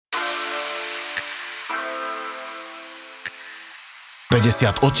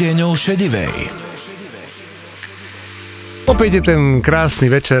50 odtieňov šedivej. Opäť je ten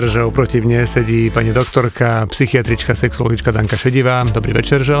krásny večer, že oproti mne sedí pani doktorka, psychiatrička, sexuologička Danka Šedivá. Dobrý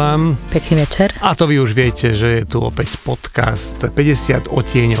večer želám. Pekný večer. A to vy už viete, že je tu opäť podcast 50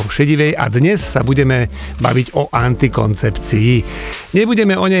 odtieňov šedivej a dnes sa budeme baviť o antikoncepcii.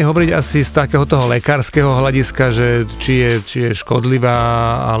 Nebudeme o nej hovoriť asi z takého toho lekárskeho hľadiska, že či je škodlivá,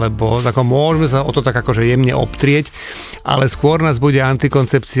 alebo ako môžeme sa o to tak akože jemne obtrieť, ale skôr nás bude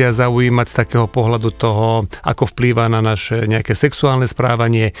antikoncepcia zaujímať z takého pohľadu toho, ako vplýva na naše nejaké sexuálne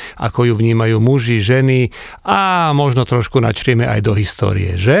správanie, ako ju vnímajú muži, ženy a možno trošku načrieme aj do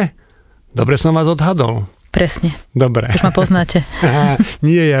histórie, že? Dobre som vás odhadol? Presne. Dobre. Už ma poznáte.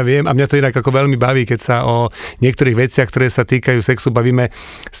 Nie, ja viem a mňa to inak ako veľmi baví, keď sa o niektorých veciach, ktoré sa týkajú sexu, bavíme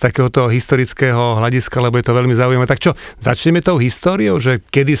z takéhoto historického hľadiska, lebo je to veľmi zaujímavé. Tak čo, začneme tou históriou, že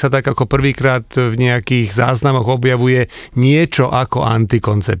kedy sa tak ako prvýkrát v nejakých záznamoch objavuje niečo ako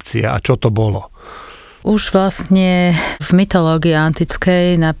antikoncepcia a čo to bolo? Už vlastne v mytológii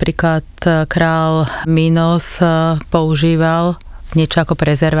antickej napríklad král Minos používal niečo ako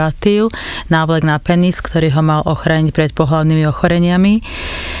prezervatív, návlek na penis, ktorý ho mal ochrániť pred pohlavnými ochoreniami.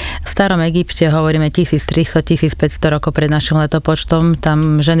 V starom Egypte, hovoríme 1300-1500 rokov pred našim letopočtom,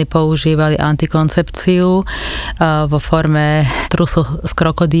 tam ženy používali antikoncepciu vo forme trusu z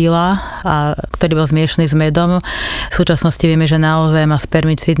krokodíla, ktorý bol zmiešaný s medom. V súčasnosti vieme, že naozaj má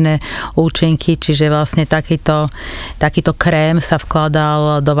spermicidné účinky, čiže vlastne takýto krém sa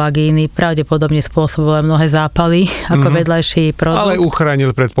vkladal do vagíny, pravdepodobne spôsoboval mnohé zápaly ako vedľajší produkt. Ale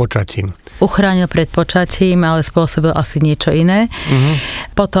uchránil pred počatím. Uchránil pred počatím, ale spôsobil asi niečo iné.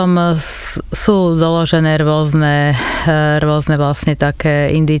 Potom sú doložené rôzne vlastne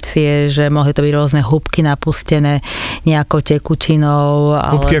také indície, že mohli to byť rôzne húbky napustené nejakou tekutinou.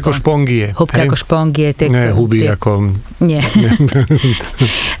 Húbky ako špongie. Húbky ako špongie. Nie, huby ako... Nie.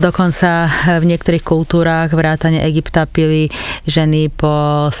 Dokonca v niektorých kultúrách vrátane Egypta pili ženy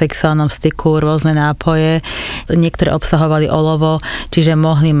po sexuálnom styku rôzne nápoje. Niektoré obsahovali olovo, čiže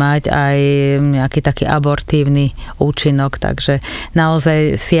mohli mať aj nejaký taký abortívny účinok, takže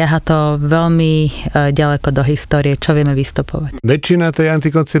naozaj siaha to veľmi ďaleko do histórie, čo vieme vystopovať. Väčšina tej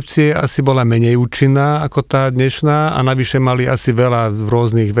antikoncepcie asi bola menej účinná ako tá dnešná a navyše mali asi veľa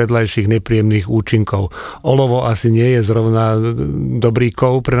rôznych vedľajších nepríjemných účinkov. Olovo asi nie je zrovna dobrý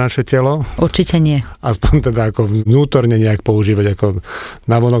kov pre naše telo? Určite nie. Aspoň teda ako vnútorne nejak používať, ako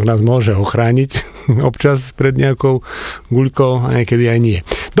navonok nás môže ochrániť občas pred nejakou guľkou a niekedy aj nie.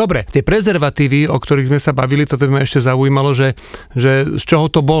 Dobre, tie prezervatívy, o ktorých sme sa bavili, toto by ma ešte zaujímalo, že z čoho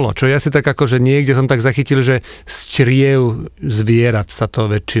to bolo? Čo ja si tak ako, že niekde som tak zachytil, že z čriev zvierat sa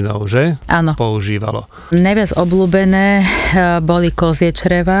to väčšinou, že? Áno. Používalo. Najviac obľúbené boli kozie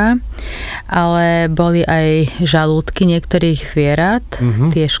črevá, ale boli aj žalúdky niektorých zvierat,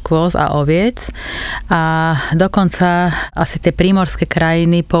 tiež kôz a oviec. A dokonca asi tie prímorské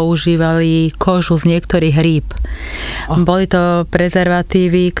krajiny používali kožu z niektorých rýb. Boli to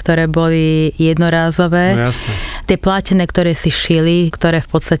prezervatívy, ktoré boli jednorázové. No, jasné. Tie plátené, ktoré si šili, ktoré v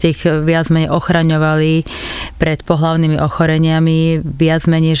podstate ich viac menej ochraňovali pred pohlavnými ochoreniami, viac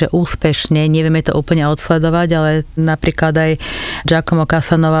menej, že úspešne. Nevieme to úplne odsledovať, ale napríklad aj Giacomo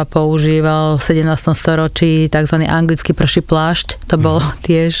Casanova používal v 17. storočí tzv. Anglický prší plášť. To bolo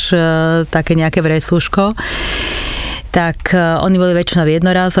tiež také nejaké vreslúško. Tak oni boli väčšinou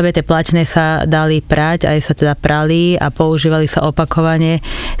jednorázové, tie platené sa dali prať, aj sa teda prali a používali sa opakovane.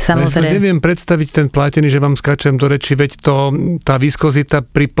 Samozrejme. Ja neviem predstaviť ten plátený, že vám skáčem do reči, veď tá viskozita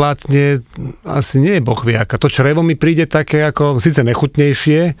pri plátne asi nie je bohviaka. To črevo mi príde také ako, síce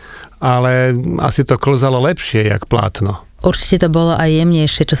nechutnejšie, ale asi to klzalo lepšie, jak plátno. Určite to bolo aj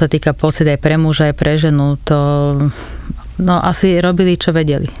jemnejšie, čo sa týka pocit aj pre muža, aj pre ženu. To asi robili, čo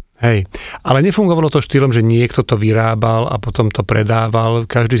vedeli. Hej, ale nefungovalo to štýlom, že niekto to vyrábal a potom to predával,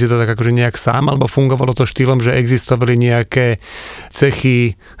 každý si to tak akože nejak sám, alebo fungovalo to štýlom, že existovali nejaké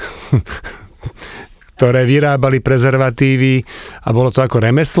cechy, ktoré vyrábali prezervatívy a bolo to ako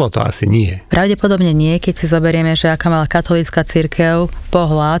remeslo? To asi nie. Pravdepodobne nie, keď si zoberieme, že aká mala katolícka cirkev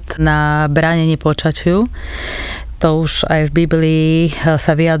pohľad na bránenie počatiu. To už aj v Biblii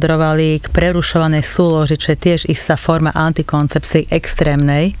sa vyjadrovali k prerušovanej súloži, čo je tiež istá forma antikoncepcie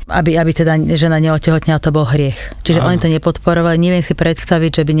extrémnej, aby teda žena neotehotnela, to bol hriech. Čiže oni to nepodporovali. Neviem si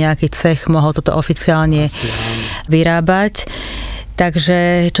predstaviť, že by nejaký cech mohol toto oficiálne vyrábať.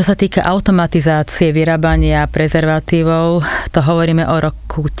 Takže čo sa týka automatizácie vyrábania prezervatívov, to hovoríme o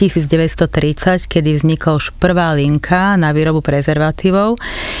roku 1930, kedy vznikla už prvá linka na výrobu prezervatívov.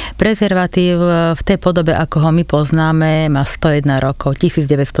 Prezervatív v tej podobe, ako ho my poznáme, má 101 rokov,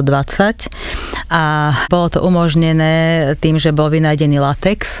 1920 a bolo to umožnené tým, že bol vynajdený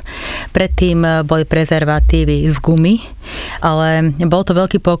latex. Predtým boli prezervatívy z gumy, ale bol to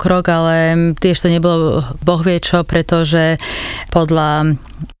veľký pokrok, ale tiež to nebolo bohvie čo, pretože podľa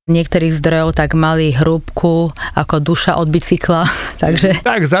niektorých zdrojov tak mali hrúbku ako duša od bicykla. Takže...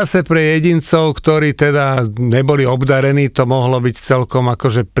 Tak zase pre jedincov, ktorí teda neboli obdarení, to mohlo byť celkom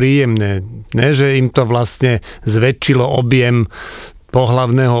akože príjemné. Ne, že im to vlastne zväčšilo objem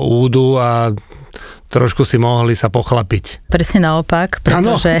pohlavného údu a trošku si mohli sa pochlapiť. Presne naopak,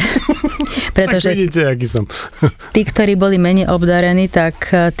 pretože tak vidíte, aký som. Tí, ktorí boli menej obdarení,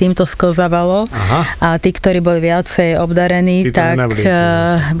 tak týmto sklzávalo. Aha. A tí, ktorí boli viacej obdarení, tak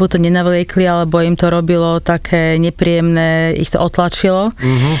buď to nenavliekli, alebo im to robilo také nepríjemné, ich to otlačilo.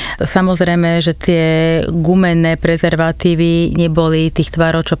 Samozrejme, že tie gumenné prezervatívy neboli tých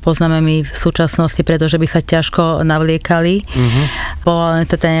tvarov, čo poznáme my v súčasnosti, pretože by sa ťažko navliekali. Bola len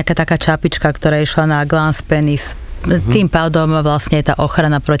to nejaká taká čapička, ktorá išla na glans penis. Tým pádom vlastne tá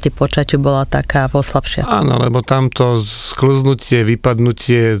ochrana proti počaťu bola taká poslabšia. Áno, lebo tamto sklznutie,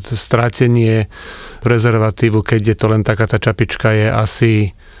 vypadnutie, strátenie prezervatívu, keď je to len taká tá čapička, je asi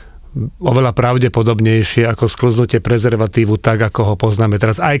oveľa pravdepodobnejšie ako sklznutie prezervatívu tak, ako ho poznáme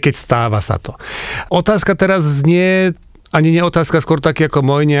teraz, aj keď stáva sa to. Otázka teraz znie, ani nie otázka, skôr taký ako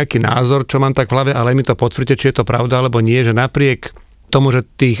môj nejaký názor, čo mám tak v hlave, ale mi to potvrdíte, či je to pravda, alebo nie, že napriek tomu, že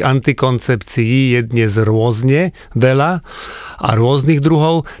tých antikoncepcií je dnes rôzne veľa a rôznych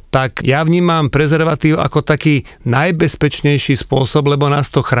druhov, tak ja vnímam prezervatív ako taký najbezpečnejší spôsob, lebo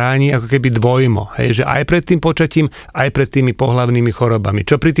nás to chráni ako keby dvojmo. Hej, že aj pred tým počatím, aj pred tými pohlavnými chorobami.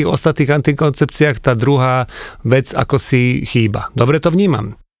 Čo pri tých ostatných antikoncepciách tá druhá vec ako si chýba. Dobre to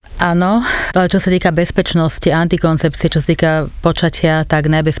vnímam? Áno, čo sa týka bezpečnosti antikoncepcie, čo sa týka počatia, tak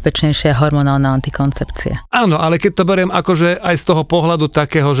najbezpečnejšia hormonálna antikoncepcia. Áno, ale keď to beriem akože aj z toho pohľadu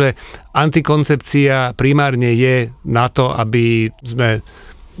takého, že antikoncepcia primárne je na to, aby sme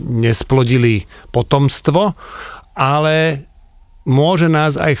nesplodili potomstvo, ale môže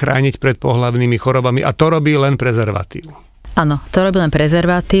nás aj chrániť pred pohlavnými chorobami a to robí len prezervatív. Áno, to robí len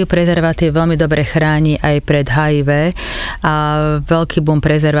prezervatív. Prezervatív veľmi dobre chráni aj pred HIV a veľký boom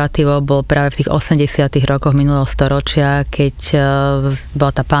prezervatívov bol práve v tých 80. rokoch minulého storočia, keď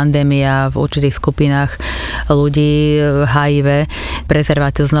bola tá pandémia v určitých skupinách ľudí HIV.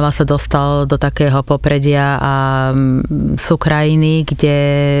 Prezervatív znova sa dostal do takého popredia a sú krajiny, kde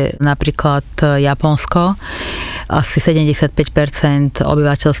napríklad Japonsko asi 75%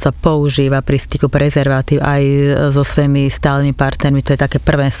 obyvateľstva používa pri styku prezervatív aj so svojimi stálymi partnermi, to je také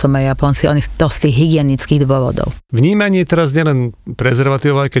prvenstvo majú Japonci, oni to z tých hygienických dôvodov. Vnímanie teraz nielen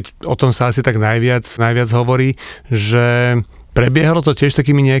prezervatívov, aj keď o tom sa asi tak najviac hovorí, že prebiehalo to tiež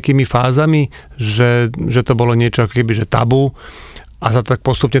takými nejakými fázami, že to bolo niečo ako keby, že tabu a sa tak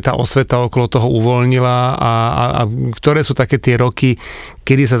postupne tá osveta okolo toho uvoľnila a ktoré sú také tie roky,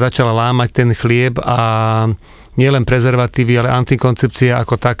 kedy sa začala lámať ten chlieb a nielen prezervatívy, ale antikoncepcia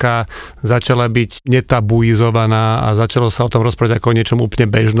ako taká začala byť netabuizovaná a začalo sa o tom rozprávať ako o niečom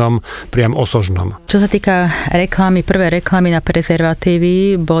úplne bežnom, priam osožnom. Čo sa týka reklamy, prvé reklamy na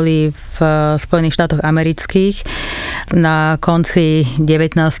prezervatívy boli v Spojených štátoch amerických na konci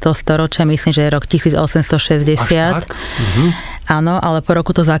 19. storočia, myslím, že je rok 1860. Až tak? Áno, ale po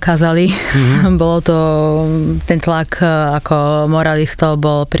roku to zakázali. Bolo to, ten tlak ako moralistov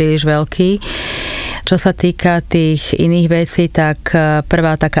bol príliš veľký. Čo sa týka tých iných vecí, tak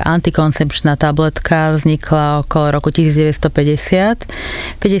prvá taká antikoncepčná tabletka vznikla okolo roku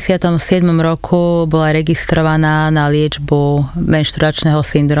 1950. V 57. roku bola registrovaná na liečbu menštruačného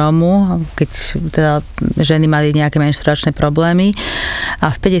syndrómu, keď teda ženy mali nejaké menštruačné problémy. A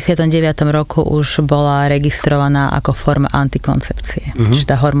v 59. roku už bola registrovaná ako forma antikoncepcie, čiže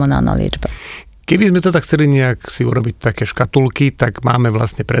tá hormonálna liečba. Keby sme to tak chceli nejak si urobiť také škatulky, tak máme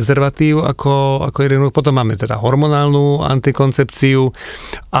vlastne prezervatív ako jeden, potom máme teda hormonálnu antikoncepciu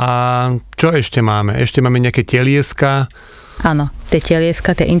a čo ešte máme? Ešte máme nejaké telieska. Áno, tie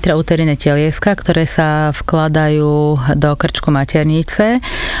telieska, tie intrauteríne telieska, ktoré sa vkladajú do krčku maternice.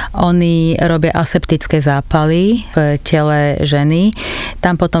 Oni robia aseptické zápaly v tele ženy.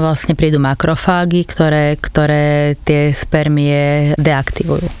 Tam potom vlastne prídu makrofágy, ktoré tie spermie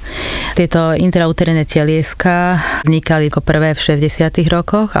deaktivujú. Tieto intrauterine telieska vznikali ako prvé v 60.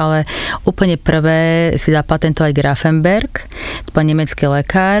 rokoch, ale úplne prvé si dá patentovať Grafenberg, to bol nemecký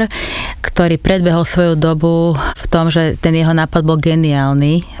lekár, ktorý predbehol svoju dobu v tom, že ten jeho nápad bol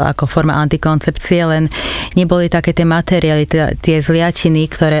geniálny ako forma antikoncepcie, len neboli také tie materiály, tie zliatiny,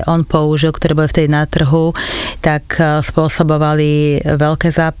 ktoré on použil, ktoré boli vtedy na trhu, tak spôsobovali veľké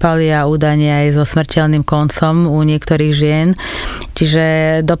zápaly a údajne aj so smrteľným koncom u niektorých žien. Čiže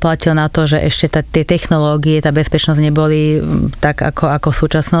doplatil na to, že ešte tie technológie, tá bezpečnosť neboli tak ako v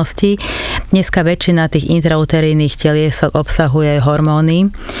súčasnosti. Dneska väčšina tých intrauterijných teliesok obsahuje hormóny.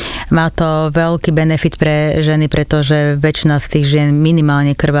 Má to veľký benefit pre ženy, pretože väčšina z tých žien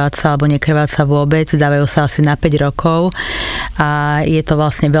minimálne krváca alebo nekrváca vôbec, dávajú sa asi na 5 rokov a je to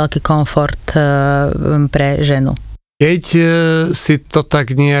vlastne veľký komfort pre ženu. Keď si to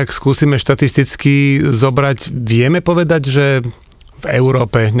tak nejak skúsime štatisticky zobrať, vieme povedať, že v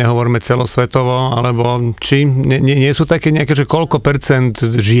Európe, nehovoríme celosvetovo, alebo či nie sú také nejaké, že koľko percent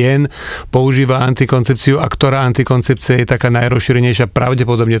žien používa antikoncepciu a ktorá antikoncepcia je taká najrozšírenejšia?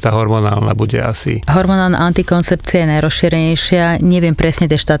 Pravdepodobne tá hormonálna bude asi. Hormonálna antikoncepcia je najrozšírenejšia. Neviem presne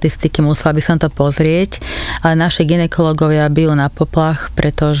tie štatistiky, musela by som to pozrieť, ale naši gynekológovia bijú na poplach,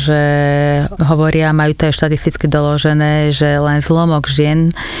 pretože hovoria, majú to aj štatisticky doložené, že len zlomok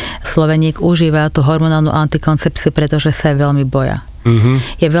žien Sloveniek užíva tú hormonálnu antikoncepciu, pretože sa jej veľmi boja.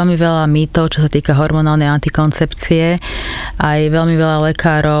 Je veľmi veľa mýtov, čo sa týka hormonálnej antikoncepcie. Aj veľmi veľa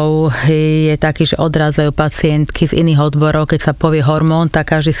lekárov je taký, že odrádzajú pacientky z iných odborov. Keď sa povie hormón,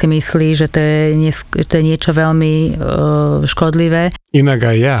 tak každý si myslí, že to je niečo veľmi škodlivé.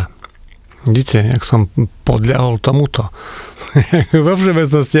 Inak aj ja. Vidíte, jak som podľahol tomuto. Vo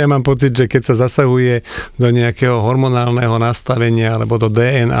všeobecnosti ja mám pocit, že keď sa zasahuje do nejakého hormonálneho nastavenia alebo do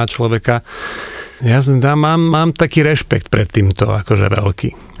DNA človeka, ja mám taký rešpekt pred týmto, akože veľký.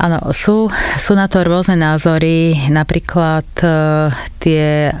 Áno, sú na to rôzne názory, napríklad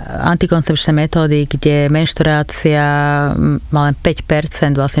tie antikoncepčné metódy, kde menštruácia má len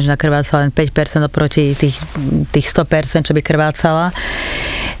 5%, vlastne, že nakrváca len 5% oproti tých 100%, čo by krvácala.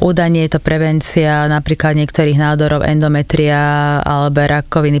 Údajne je to prevencia napríklad niektorých nádorov endometria alebo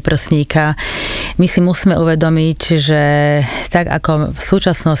rakoviny prsníka. My si musíme uvedomiť, že tak ako v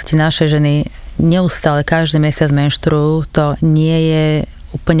súčasnosti naše ženy neustále každý mesiac menštruujú, to nie je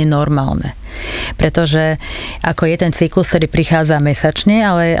úplne normálne. Pretože ako je ten cyklus, ktorý prichádza mesačne,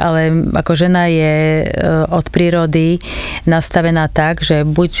 ale ako žena je od prírody nastavená tak, že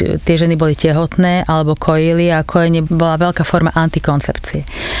buď tie ženy boli tehotné, alebo kojili a kojenie bola veľká forma antikoncepcie.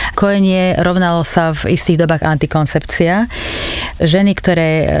 Kojenie rovnalo sa v istých dobách antikoncepcia. Ženy, ktoré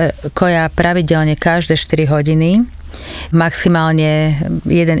koja pravidelne každé 4 hodiny, maximálne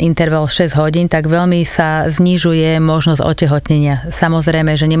jeden interval 6 hodín, tak veľmi sa znižuje možnosť otehotnenia.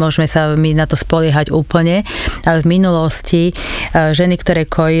 Samozrejme, že nemôžeme sa my na to spoliehať úplne, ale v minulosti ženy, ktoré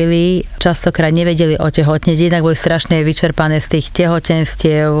kojili, častokrát nevedeli otehotneť, jednak boli strašne vyčerpané z tých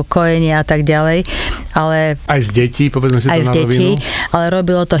tehotenstiev, kojenia a tak ďalej, ale aj z detí, povedzme si to na rovinu. Ale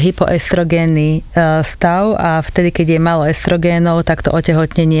robilo to hypoestrogénny stav a vtedy, keď je málo estrogénov, tak to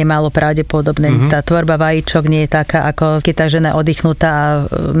otehotnenie je málo pravdepodobné. Tá tvorba vajíčok nie je taká, ako keď tá žena oddychnutá a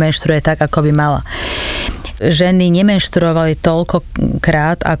menštruuje tak, ako by mala. Ženy nemenštruovali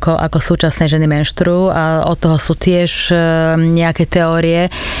toľkokrát, ako súčasné ženy menštruujú a od toho sú tiež nejaké teórie,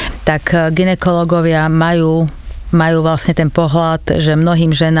 tak gynekológovia majú vlastne ten pohľad, že mnohým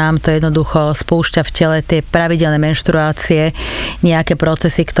ženám to jednoducho spúšťa v tele tie pravidelné menštruácie, nejaké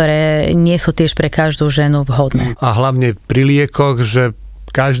procesy, ktoré nie sú tiež pre každú ženu vhodné. A hlavne pri liekoch, že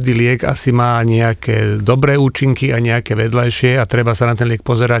každý liek asi má nejaké dobré účinky a nejaké vedľajšie a treba sa na ten liek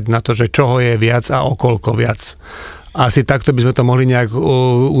pozerať na to, že čoho je viac a o koľko viac. Asi takto by sme to mohli nejak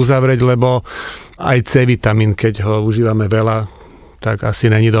uzavrieť, lebo aj C vitamín, keď ho užívame veľa, tak asi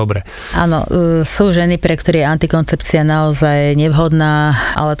není dobre. Áno, sú ženy, pre ktoré je antikoncepcia naozaj nevhodná,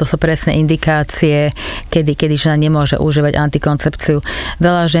 ale to sú presné indikácie, kedy žena nemôže užívať antikoncepciu.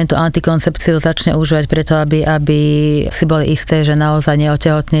 Veľa žien tú antikoncepciu začne užívať preto, aby si boli isté, že naozaj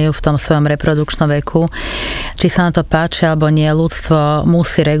neotehotnejú v tom svojom reprodukčnom veku. Či sa na to páči alebo nie, ľudstvo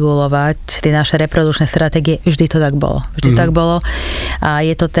musí regulovať tie naše reprodukčné stratégie. Vždy to tak bolo. Tak bolo. A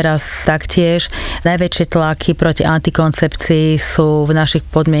je to teraz taktiež. Najväčšie tlaky proti antikoncepcii sú v našich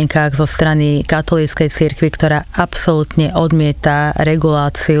podmienkách zo strany katolíckej cirkvi, ktorá absolútne odmieta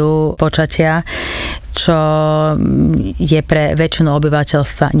reguláciu počatia, čo je pre väčšinu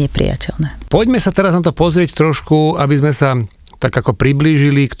obyvateľstva nepriateľné. Poďme sa teraz na to pozrieť trošku, aby sme sa tak ako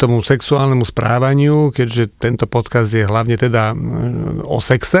priblížili k tomu sexuálnemu správaniu, keďže tento podcast je hlavne teda o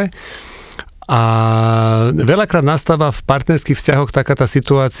sexe. A veľakrát nastáva v partnerských vzťahoch taká tá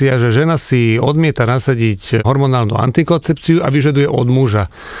situácia, že žena si odmieta nasadiť hormonálnu antikoncepciu a vyžaduje od muža,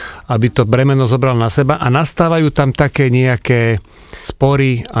 aby to bremeno zobral na seba, a nastávajú tam také nejaké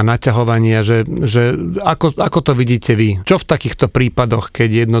spory a naťahovania, že ako to vidíte vy? Čo v takýchto prípadoch,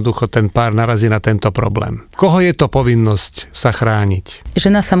 keď jednoducho ten pár narazí na tento problém? Koho je to povinnosť sa chrániť?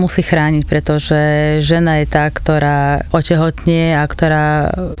 Žena sa musí chrániť, pretože žena je tá, ktorá otehotnie a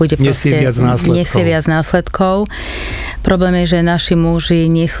ktorá bude nesie viac následkov. Problém je, že naši muži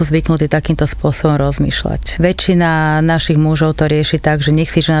nie sú zvyknutí takýmto spôsobom rozmýšľať. Väčšina našich mužov to rieši tak, že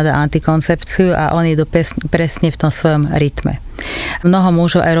nech si žena dá antikoncepciu a oni idú presne v tom svojom rytme. Mnoho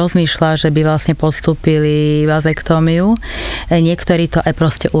mužov aj rozmýšľa, že by vlastne podstúpili vazektómiu. Niektorí to aj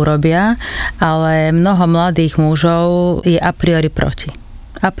proste urobia, ale mnoho mladých mužov je a priori proti.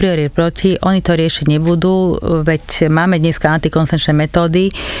 Oni to riešiť nebudú, veď máme dneska antikoncepčné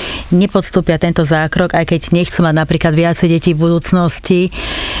metódy, nepodstúpia tento zákrok, aj keď nechcú mať napríklad viacej detí v budúcnosti,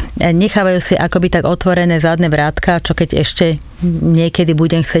 nechávajú si akoby tak otvorené zadné vrátka, čo keď ešte niekedy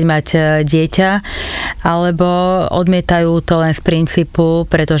budem chcieť mať dieťa, alebo odmietajú to len z princípu,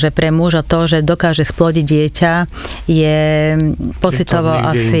 pretože pre muža to, že dokáže splodiť dieťa, je pocitovo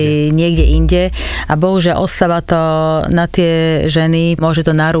asi niekde inde a bohužiaľ ostáva to na tie ženy, môže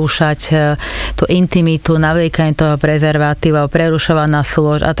to narúšať tú intimitu, navliekanie toho prezervatíva, prerušovaná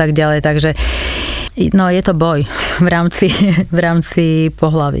súlož a tak ďalej, takže no je to boj v rámci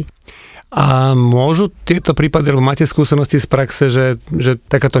pohlavy. A môžu tieto prípady, alebo máte skúsenosti z praxe, že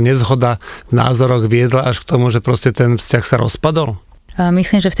takáto nezhoda v názoroch viedla až k tomu, že proste ten vzťah sa rozpadol?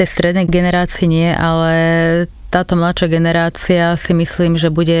 Myslím, že v tej strednej generácii nie, ale táto mladšia generácia si myslím, že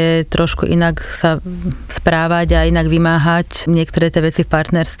bude trošku inak sa správať a inak vymáhať niektoré tie veci v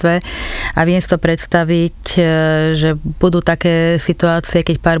partnerstve a viem si to predstaviť, že budú také situácie,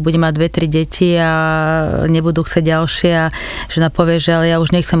 keď pár bude mať 2-3 deti a nebudú chcieť ďalšie a žena povie, že ale ja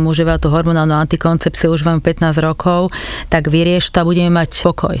už nechcem užívať tú hormonálnu antikoncepciu, už mám 15 rokov, tak vyrieš to a budeme mať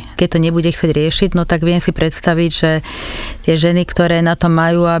pokoj. Keď to nebude chcieť riešiť, no tak viem si predstaviť, že tie ženy, ktoré na to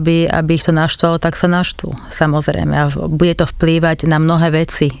majú, aby ich to naštvalo, tak sa naštvú. Samozrejme. A bude to vplývať na mnohé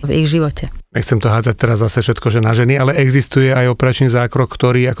veci v ich živote. Nechcem to hádzať teraz zase všetko, že na ženy, ale existuje aj operačný zákrok,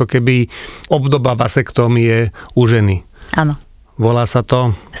 ktorý ako keby obdoba vasektómie u ženy. Áno. Volá sa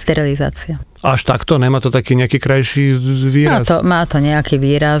to? Sterilizácia. Až takto? Nemá to taký nejaký krajší výraz? Má to nejaký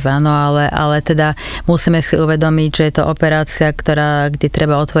výraz, áno, ale teda musíme si uvedomiť, že je to operácia, kde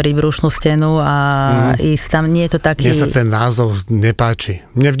treba otvoriť brušnú stenu a ísť tam. Nie je to taký... Mne sa ten názov nepáči.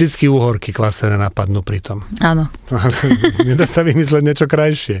 Mne vždycky úhorky klasené napadnú pri tom. Áno. Nedá sa vymysleť niečo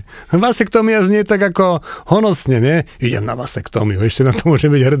krajšie. Vasektómia znie tak ako honosne, nie? Idem na vasektómiu, ešte na to môžem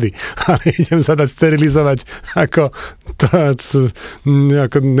byť hrdý. Ale idem sa dať sterilizovať ako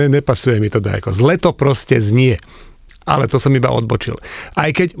nepasuje mi to ako zle to proste znie. Ale to som iba odbočil. Aj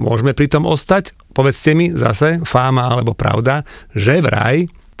keď môžeme pri tom ostať, povedzte mi zase, fáma alebo pravda, že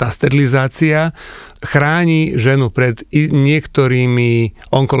vraj tá sterilizácia chráni ženu pred niektorými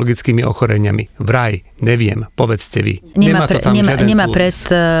onkologickými ochoreniami. Vraj, neviem, povedzte vy. Nemá pred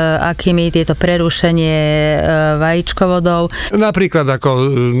akými tieto prerušenie vajíčkovodov. Napríklad ako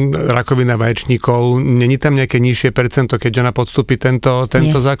rakovina vaječníkov, není tam nejaké nižšie percento, keď žena podstúpi tento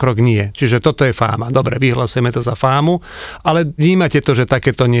zákrok? Nie. Čiže toto je fáma. Dobre, vyhlasujeme to za fámu, ale vnímate to, že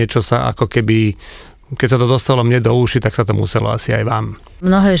takéto niečo sa ako keby, keď sa to dostalo mne do uši, tak sa to muselo asi aj vám.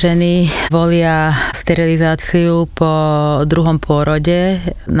 Mnohé ženy volia sterilizáciu po druhom pôrode,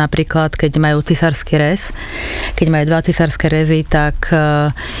 napríklad keď majú cisársky rez. Keď majú 2 cisárske rezy, tak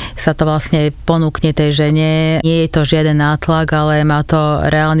sa to vlastne ponúkne tej žene. Nie je to žiaden nátlak, ale má to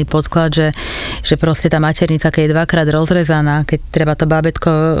reálny podklad, že proste tá maternica, keď je 2-krát rozrezaná, keď treba to bábätko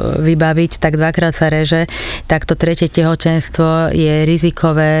vybaviť, tak 2-krát sa reže, tak to tretie tehotenstvo je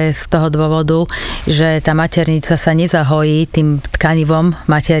rizikové z toho dôvodu, že tá maternica sa nezahojí tým tkanivom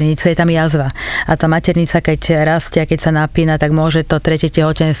maternice, je tam jazva. A tá maternica, keď rastie a keď sa napína, tak môže to tretie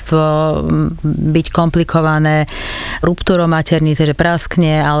tehotenstvo byť komplikované ruptúrou maternice, že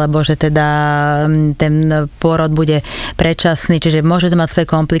praskne, alebo že teda ten pôrod bude predčasný, čiže môže to mať svoje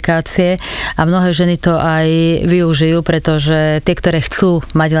komplikácie a mnohé ženy to aj využijú, pretože tie, ktoré chcú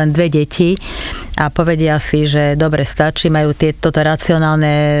mať len 2 deti a povedia si, že dobre, stačí, majú toto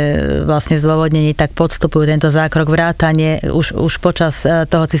racionálne vlastne zdôvodnenie, tak podstupujú tento zákrok vrátane už počas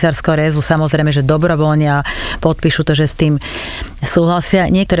toho cisárskeho rézu, samozrejme, že dobrovoľne a podpíšu to, že s tým súhlasia.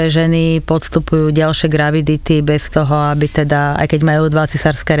 Niektoré ženy podstupujú ďalšie gravidity bez toho, aby teda, aj keď majú 2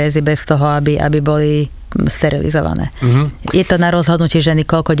 cisárske rézy, bez toho, aby boli sterilizované. Je to na rozhodnutie ženy,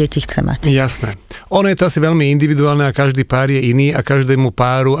 koľko detí chce mať. Jasné. Ono je to asi veľmi individuálne a každý pár je iný a každému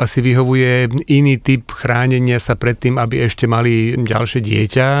páru asi vyhovuje iný typ chránenia sa pred tým, aby ešte mali ďalšie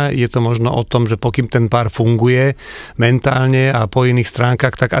dieťa. Je to možno o tom, že pokým ten pár funguje mentálne a po iných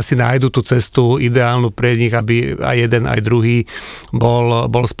stránkach, tak asi nájdu tú cestu ideálnu pre nich, aby aj jeden, aj druhý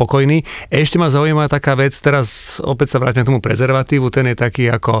bol spokojný. Ešte ma zaujíma taká vec, teraz opäť sa vrátim k tomu prezervatívu, ten je taký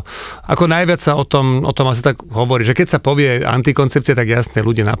ako najviac sa o tom asi tak hovorí, že keď sa povie antikoncepcia, tak jasne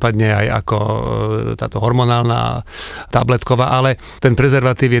ľudia napadne aj ako táto hormonálna tabletková, ale ten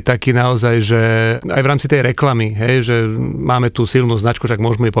prezervatív je taký naozaj, že aj v rámci tej reklamy, hej, že máme tú silnú značku, však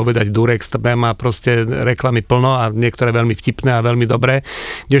môžeme jej povedať Durex, má proste reklamy plno a niektoré veľmi vtipné a veľmi dobré,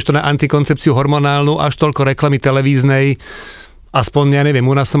 kdežto na antikoncepciu hormonálnu až toľko reklamy televíznej, aspoň ja neviem,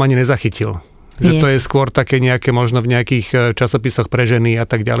 u nás som ani nezachytil. Že to je skôr také nejaké, možno v nejakých časopisoch pre ženy a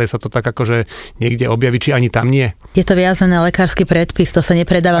tak ďalej sa to tak akože niekde objaví, či ani tam nie. Je to viazané lekársky predpis, to sa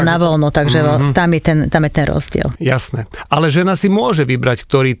nepredáva na voľno, takže tam je ten rozdiel. Jasné. Ale žena si môže vybrať,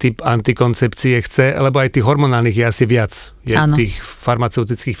 ktorý typ antikoncepcie chce, lebo aj tých hormonálnych je asi viac. Je tých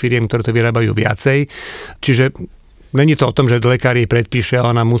farmaceutických firiem, ktoré to vyrábajú viacej. Čiže není to o tom, že lekár jej predpíše a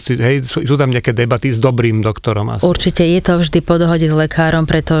ona musí, sú tam nejaké debaty s dobrým doktorom. Asi. Určite je to vždy po dohode s lekárom,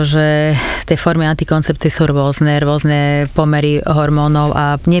 pretože tie formy antikoncepcie sú rôzne pomery hormónov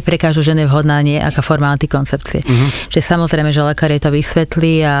a nie pre každú ženu je vhodná nejaká forma antikoncepcie. Čiže samozrejme, že lekári to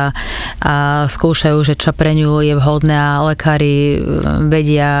vysvetlí a skúšajú, že čo pre ňu je vhodné a lekári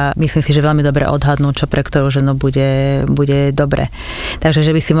vedia, myslím si, že veľmi dobre odhadnú, čo pre ktorú ženu bude dobre. Takže,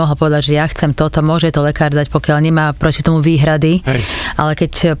 že by si mohol povedať, že ja chcem toto, môže to lekár dať, pokiaľ nemá proti tomu výhrady, ale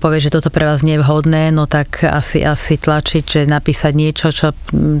keď povie, že toto pre vás nie je vhodné, no tak asi tlačiť, že napísať niečo, čo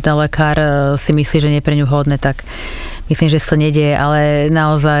ten lekár si myslí, že nie je pre ňu vhodné, tak myslím, že sa to nedieje, ale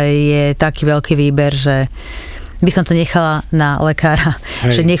naozaj je taký veľký výber, že by som to nechala na lekára,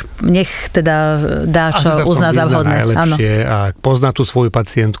 že nech teda dá, čo uzná za vhodné. Najlepšie a pozná tú svoju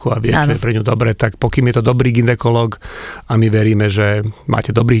pacientku a vie, čo je pre ňu dobre, tak pokým je to dobrý gynekolog a my veríme, že máte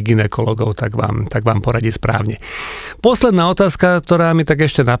dobrých gynekologov, tak vám poradí správne. Posledná otázka, ktorá mi tak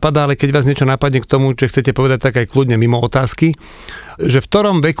ešte napadá, ale keď vás niečo napadne k tomu, čo chcete povedať, tak aj kľudne mimo otázky, že v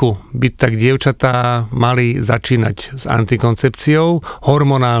ktorom veku by tak dievčatá mali začínať s antikoncepciou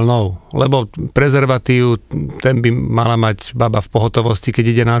hormonálnou, lebo prezervatív ten by mala mať baba v pohotovosti, keď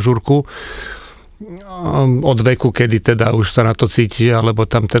ide na žurku, od veku, kedy teda už sa na to cíti, alebo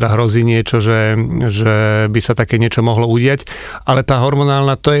tam teda hrozí niečo, že by sa také niečo mohlo udiať. Ale tá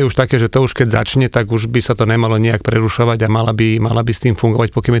hormonálna, to je už také, že to už keď začne, tak už by sa to nemalo nejak prerušovať a mala by s tým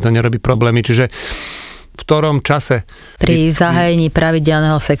fungovať, pokým to nerobí problémy. Čiže v ktorom čase? Pri zahájení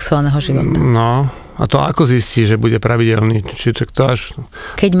pravidelného sexuálneho života. No, a to ako zistí, že bude pravidelný?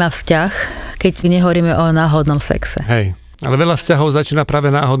 Keď má vzťah, keď nehovoríme o náhodnom sexe. Hej, ale veľa vzťahov začína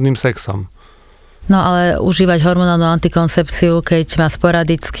práve náhodným sexom. No ale užívať hormonálnu antikoncepciu, keď má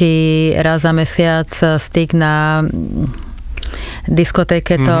sporadicky raz za mesiac styk na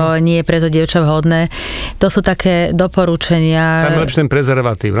diskotéke, to nie je pre to dievča vhodné. To sú také doporučenia. Tam je lepšie ten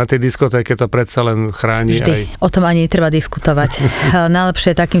prezervatív. Na tej diskotéke to predsa len chráni. Vždy. O tom ani netreba diskutovať.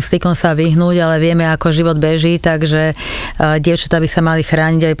 Najlepšie takým stykom sa vyhnúť, ale vieme, ako život beží, takže dievčatá by sa mali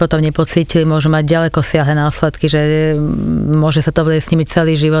chrániť, aby potom nepocítili, môžu mať ďaleko siahle následky, že môže sa to vliesť s nimi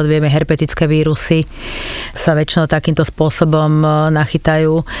celý život. Vieme, herpetické vírusy sa väčšinou takýmto spôsobom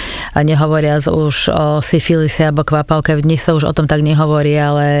nachytajú a nehovoriac už o syfilise alebo kvapalke. Dnes sa už o tom tak nehovorí,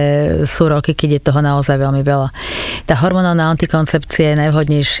 ale sú roky, keď je toho naozaj veľmi veľa. Tá hormonálna antikoncepcia je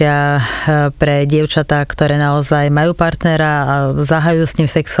najvhodnejšia pre dievčatá, ktoré naozaj majú partnera a zahajujú s ním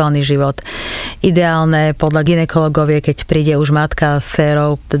sexuálny život. Ideálne podľa gynekologov je, keď príde už matka s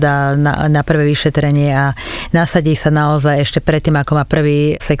dcérou teda na prvé vyšetrenie a nasadí sa naozaj ešte predtým, ako má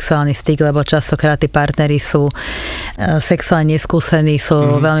prvý sexuálny styk, lebo častokrát tí partneri sú sexuálne neskúsení,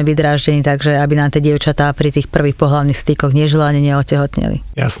 sú veľmi vydráždení, takže aby nám tie dievčatá pri tých prvých pohlavných stykoch neželane neotehotneli.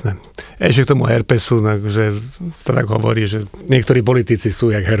 Jasné. Ešte k tomu herpesu, že sa tak hovorí, že niektorí politici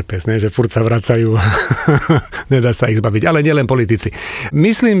sú jak herpes, ne? Že furt sa vracajú, nedá sa ich zbaviť, ale nielen politici.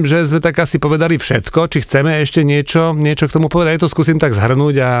 Myslím, že sme tak asi povedali všetko, či chceme ešte niečo k tomu povedať. Ja to skúsim tak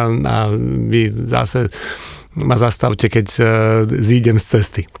zhrnúť a vy zase ma zastavte, keď zídem z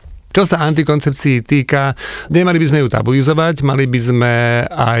cesty. Čo sa antikoncepcii týka, nemali by sme ju tabuizovať, mali by sme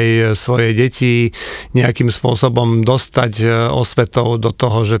aj svoje deti nejakým spôsobom dostať osvetou do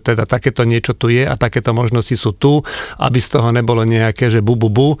toho, že teda takéto niečo tu je a takéto možnosti sú tu, aby z toho nebolo nejaké, že bu.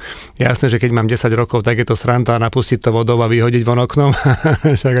 Jasné, že keď mám 10 rokov, tak je to sranda napustiť to vodou a vyhodiť von oknom,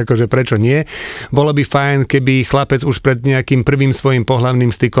 však akože prečo nie. Bolo by fajn, keby chlapec už pred nejakým prvým svojím pohlavným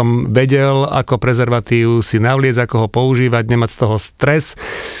stykom vedel, ako prezervatív si navliec, ako ho používať, nemať z toho stres.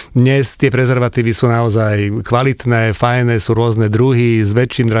 Dnes tie prezervatívy sú naozaj kvalitné, fajné, sú rôzne druhy s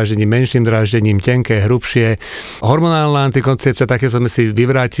väčším dráždením, menším dráždením, tenké, hrubšie. Hormonálna antikoncepcia, také sme si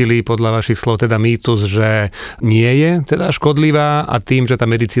vyvrátili podľa vašich slov, teda mýtus, že nie je teda škodlivá a tým, že tá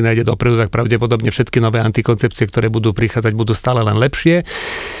medicína ide dopredu, tak pravdepodobne všetky nové antikoncepcie, ktoré budú prichádzať, budú stále len lepšie.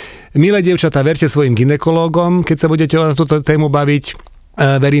 Milé dievčatá, verte svojim gynekológom, keď sa budete o túto tému baviť.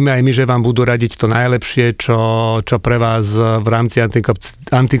 Veríme aj my, že vám budú radiť to najlepšie, čo pre vás v rámci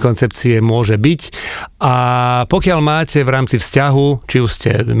antikoncepcie môže byť. A pokiaľ máte v rámci vzťahu, či už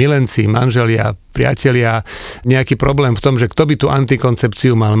ste milenci, manželia, priatelia, nejaký problém v tom, že kto by tú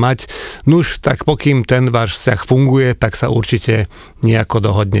antikoncepciu mal mať, nuž, tak pokým ten váš vzťah funguje, tak sa určite nejako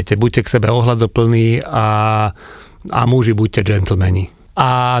dohodnete. Buďte k sebe ohľadoplní a muži, buďte džentlmeni.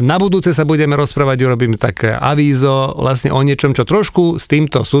 A na budúce sa budeme rozprávať, urobím také avízo vlastne o niečom, čo trošku s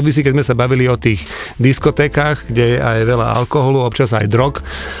týmto súvisí, keď sme sa bavili o tých diskotékach, kde je aj veľa alkoholu, občas aj drog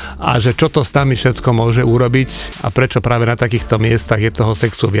a že čo to s nami všetko môže urobiť a prečo práve na takýchto miestach je toho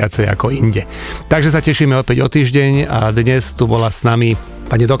sexu viacej ako inde. Takže sa tešíme opäť o týždeň a dnes tu bola s nami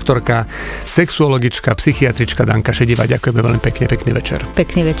pani doktorka, sexuologička, psychiatrička Danka Šedivá. Ďakujeme veľmi pekne, pekný večer.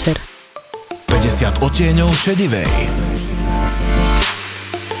 Pekný večer. 50 odtieňov šedivej.